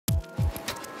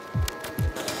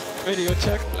Radio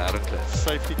check. Loud and clear.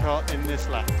 Safety car in this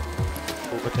lap.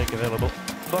 Overtake available.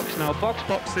 Box now,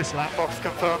 box this lap. Box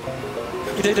confirmed.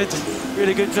 You did it.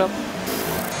 Really good job.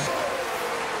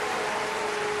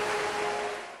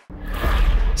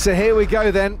 So here we go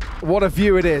then. What a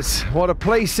view it is. What a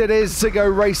place it is to go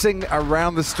racing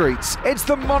around the streets. It's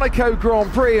the Monaco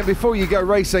Grand Prix, and before you go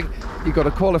racing, you've got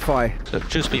to qualify. So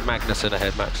just be Magnussen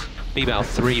ahead, Max. Be about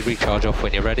 3, recharge off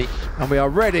when you're ready. And we are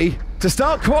ready to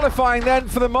start qualifying then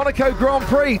for the Monaco Grand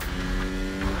Prix.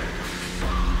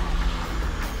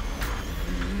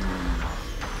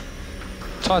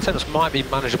 Tyre temps might be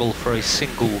manageable for a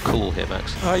single call here,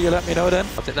 Max. Oh, you let me know then.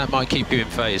 I think that might keep you in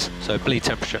phase, so bleed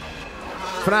temperature.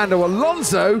 Fernando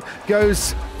Alonso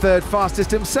goes third fastest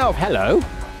himself. Hello,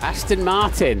 Aston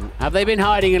Martin. Have they been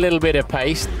hiding a little bit of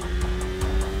pace?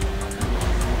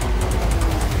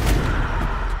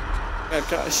 I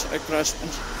crashed.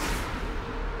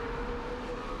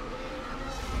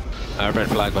 Red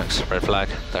flag, Max. Red flag.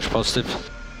 Dash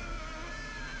positive.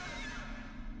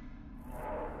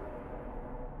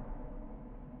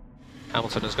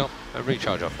 Hamilton has gone. A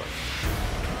recharge off.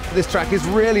 This track is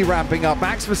really ramping up.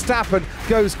 Max Verstappen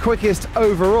goes quickest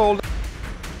overall.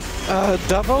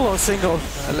 Double or single?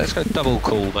 Let's go double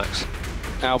call, Max.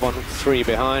 Albon 3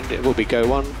 behind, it will be go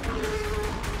 1.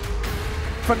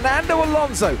 Fernando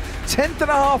Alonso, 10th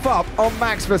and a half up on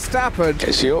Max Verstappen.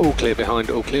 Okay, so you're all clear behind,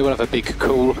 all clear. We'll have a big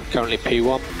call, currently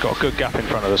P1. Got a good gap in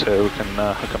front of us here, we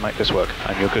can make this work,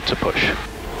 and you're good to push.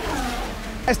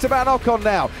 Esteban Ocon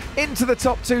now into the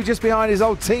top 2 just behind his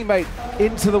old teammate,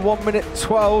 into the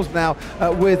 1:12 now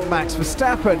with Max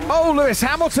Verstappen. Oh, Lewis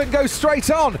Hamilton goes straight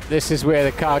on. This is where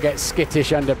the car gets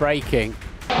skittish under braking.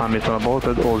 Hamilton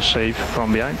aborted, all safe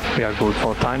from behind. We are good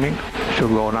for timing, should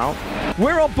go now.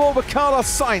 We're on board with Carlos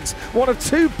Sainz, one of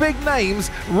 2 big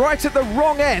names right at the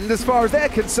wrong end as far as they're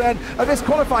concerned of this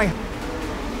qualifying.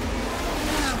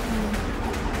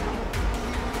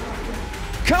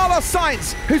 Carlos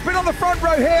Sainz, who's been on the front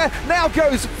row here, now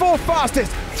goes 4th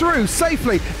fastest through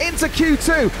safely into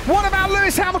Q2. What about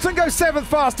Lewis Hamilton goes 7th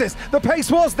fastest? The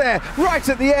pace was there right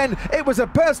at the end. It was a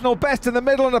personal best in the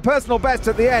middle and a personal best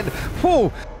at the end.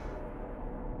 Paul.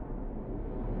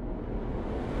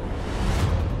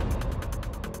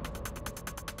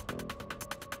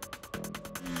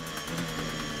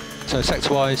 So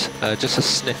sector-wise, just a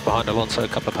sniff behind Alonso, a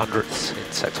couple of hundredths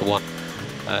in sector 1.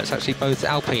 It's actually both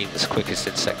Alpines quickest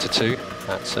in sector 2.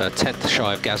 That's 10th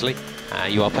shy of Gasly.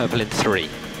 You are purple in 3.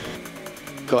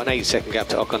 Got an 8-second gap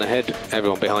to Ocon ahead.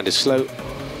 Everyone behind is slow.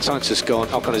 Sainz has gone,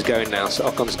 Ocon is going now, so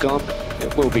Ocon's gone.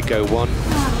 It will be go 1.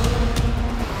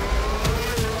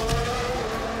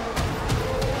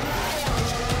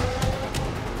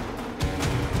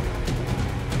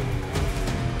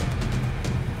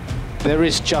 There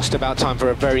is just about time for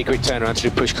a very quick turnaround to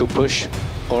do push-pull-push,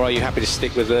 or are you happy to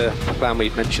stick with the plan we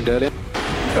mentioned earlier?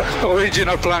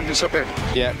 Original plan is okay.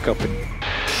 Yeah, copy.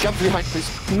 Jump behind,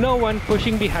 please. No one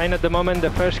pushing behind at the moment.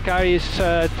 The first car is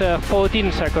at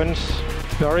 14 seconds.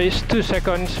 Norris 2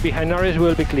 seconds. Behind Norris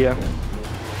will be clear.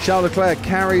 Charles Leclerc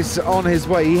carries on his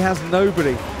way. He has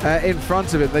nobody in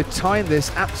front of him. They've timed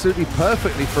this absolutely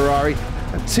perfectly, Ferrari.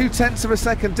 And 0.2 of a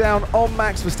second down on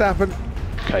Max Verstappen.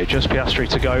 Okay, just Piastri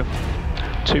to go.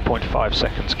 2.5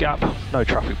 seconds gap, no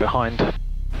traffic behind.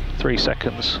 3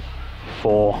 seconds,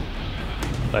 4.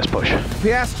 Let's push.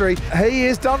 Piastri, he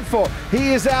is done for.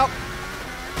 He is out.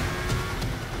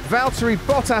 Valtteri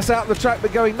Bottas out the track,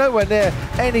 but going nowhere near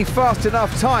any fast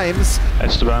enough times.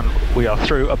 Esteban, we are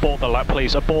through. Abort the lap,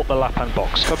 please. Abort the lap and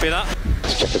box. Copy that.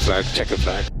 Check the flag, check the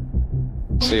flag.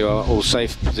 So you are all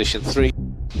safe, position 3.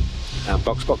 And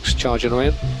box, charging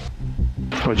away.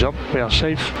 Good job, we are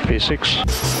safe.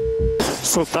 P6.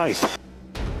 So tight.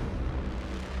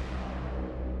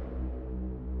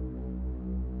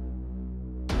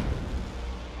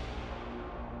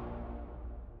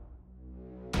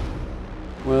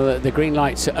 Well, the green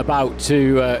light's about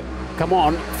to come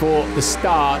on for the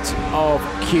start of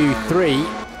Q3.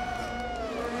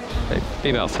 Be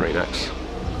about 3, Max.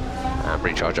 And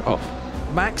recharge it off.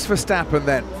 Max Verstappen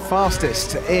then,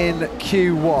 fastest in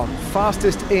Q1,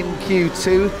 fastest in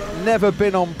Q2, never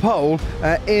been on pole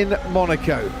in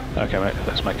Monaco. Okay, mate,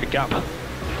 let's make a gap.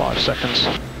 5 seconds.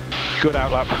 Good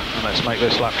outlap, and let's make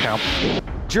this lap count.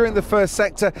 During the first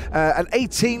sector, an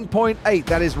 18.8,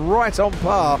 that is right on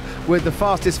par with the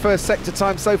fastest first sector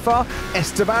time so far.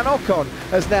 Esteban Ocon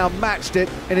has now matched it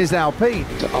in his Alpine.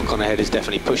 So Ocon ahead is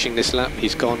definitely pushing this lap,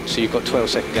 he's gone, so you've got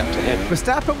 12-second gap to him.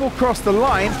 Verstappen will cross the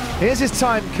line. Here's his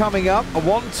time coming up, a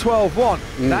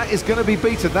 1:12.1. That is going to be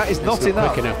beaten, that is not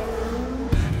enough. Quick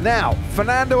enough. Now,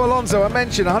 Fernando Alonso, I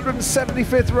mentioned,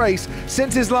 175th race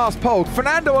since his last pole.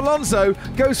 Fernando Alonso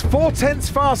goes 4/10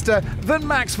 faster than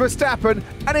Max Verstappen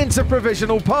and into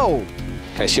provisional pole.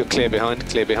 Okay, so you're clear behind,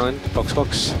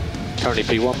 box. Currently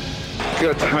P1.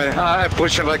 Good, I'm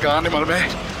pushing like an animal,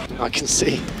 mate. I can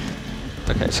see.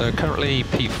 Okay, so currently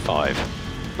P5.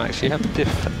 Max, you have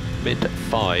diff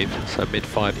mid-5, so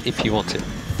mid-5 if you want it,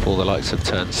 for the likes of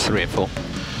turns 3 and 4.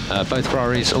 Both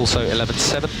Ferraris also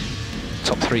 11.7.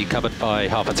 Top 3 covered by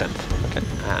half a tenth. Okay,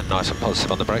 and nice and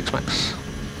positive on the brakes, Max.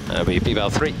 Be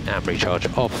P-Valve 3 and recharge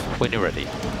off when you're ready.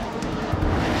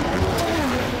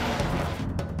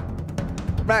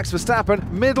 Max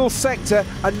Verstappen, middle sector,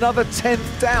 another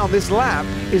 10th down. This lap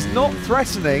is not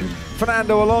threatening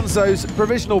Fernando Alonso's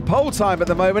provisional pole time at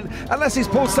the moment, unless he's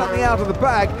pulled something out of the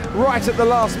bag right at the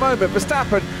last moment.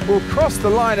 Verstappen will cross the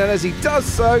line, and as he does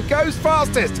so, goes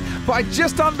fastest by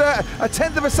just under a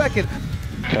tenth of a second.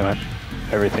 Okay, man.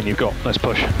 Everything you've got. Let's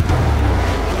push.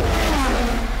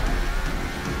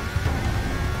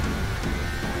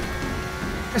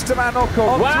 Esteban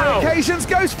Ocon, on 3 occasions,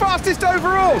 goes fastest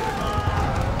overall.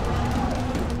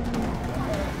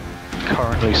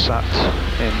 Currently sat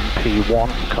in P1.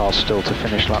 Car's still to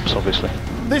finish laps, obviously.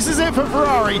 This is it for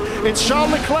Ferrari. It's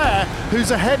Charles Leclerc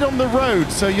who's ahead on the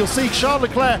road. So you'll see Charles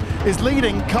Leclerc is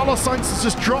leading. Carlos Sainz has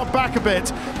just dropped back a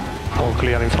bit. All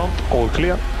clear in front, all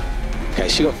clear. Okay,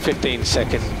 so you've got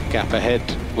 15-second gap ahead.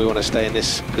 We want to stay in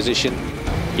this position.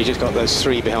 You just got those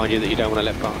 3 behind you that you don't want to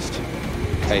let past.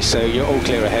 Okay, so you're all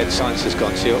clear ahead. Sainz has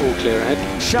gone, so you're all clear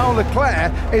ahead. Charles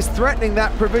Leclerc is threatening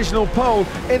that provisional pole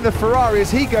in the Ferrari as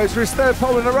he goes for his 3rd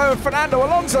pole in a row, and Fernando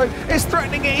Alonso is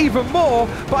threatening it even more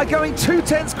by going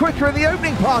 2/10 quicker in the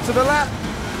opening part of the lap.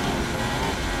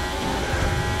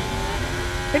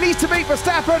 He needs to beat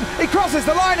Verstappen. He crosses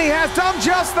the line. He has done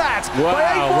just that. Wow, by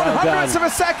 8/100ths of a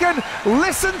second.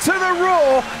 Listen to the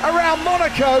roar around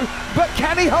Monaco, but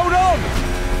can he hold on?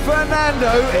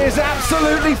 Fernando is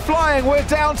absolutely flying. We're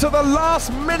down to the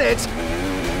last minute.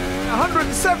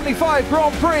 175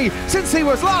 Grand Prix since he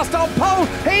was last on pole.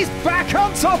 He's back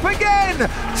on top again.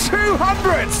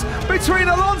 200ths between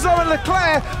Alonso and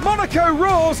Leclerc. Monaco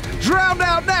roars, drowned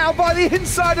out now by the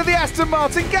inside of the Aston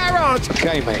Martin garage.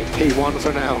 Okay, mate, P1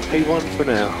 for now, P1 for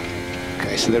now.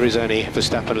 Okay, so there is only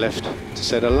Verstappen left to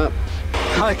settle up.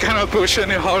 I cannot push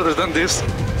any harder than this.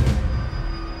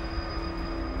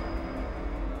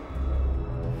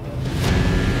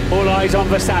 All eyes on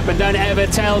Verstappen. Don't ever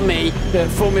tell me that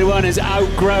Formula 1 has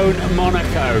outgrown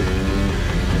Monaco.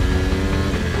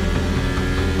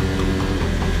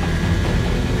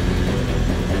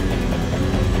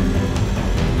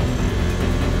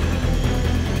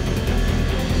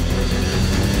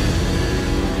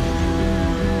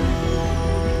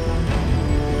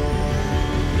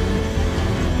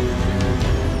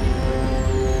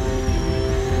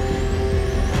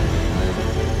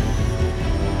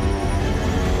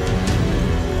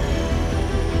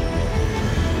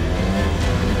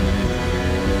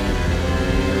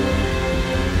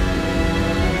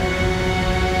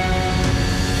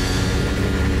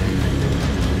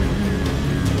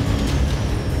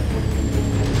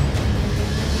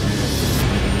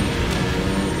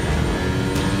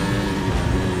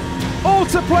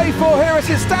 To play for here as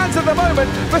it stands at the moment.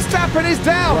 Verstappen is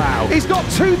down. Wow. He's got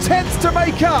 2/10 to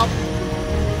make up.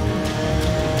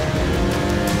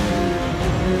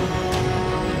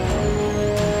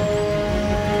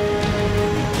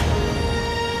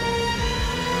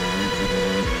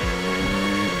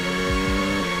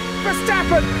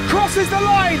 Verstappen crosses the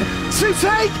line to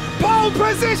take pole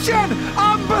position.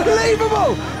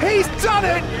 Unbelievable. He's done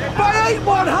it by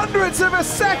 8/100ths of a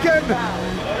second.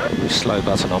 Slow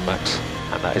button on, Max.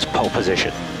 And that is pole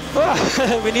position. Well,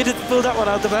 we needed to pull that one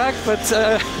out the bag, but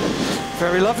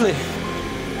very lovely.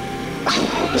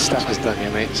 Verstappen's done here,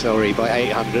 mate. Sorry, by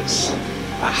 800ths.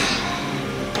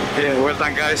 Yeah, well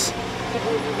done, guys.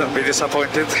 Don't be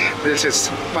disappointed. This is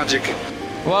magic.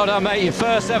 Well done, mate. Your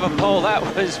first ever pole. That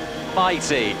was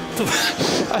mighty.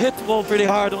 I hit the ball pretty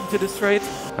hard onto the straight.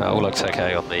 All looks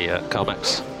okay on the car,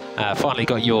 Max. Finally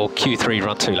got your Q3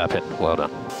 run 2 lap in. Well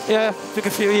done. Yeah, took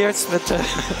a few years, but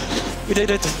we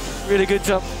did it. Really good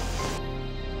job.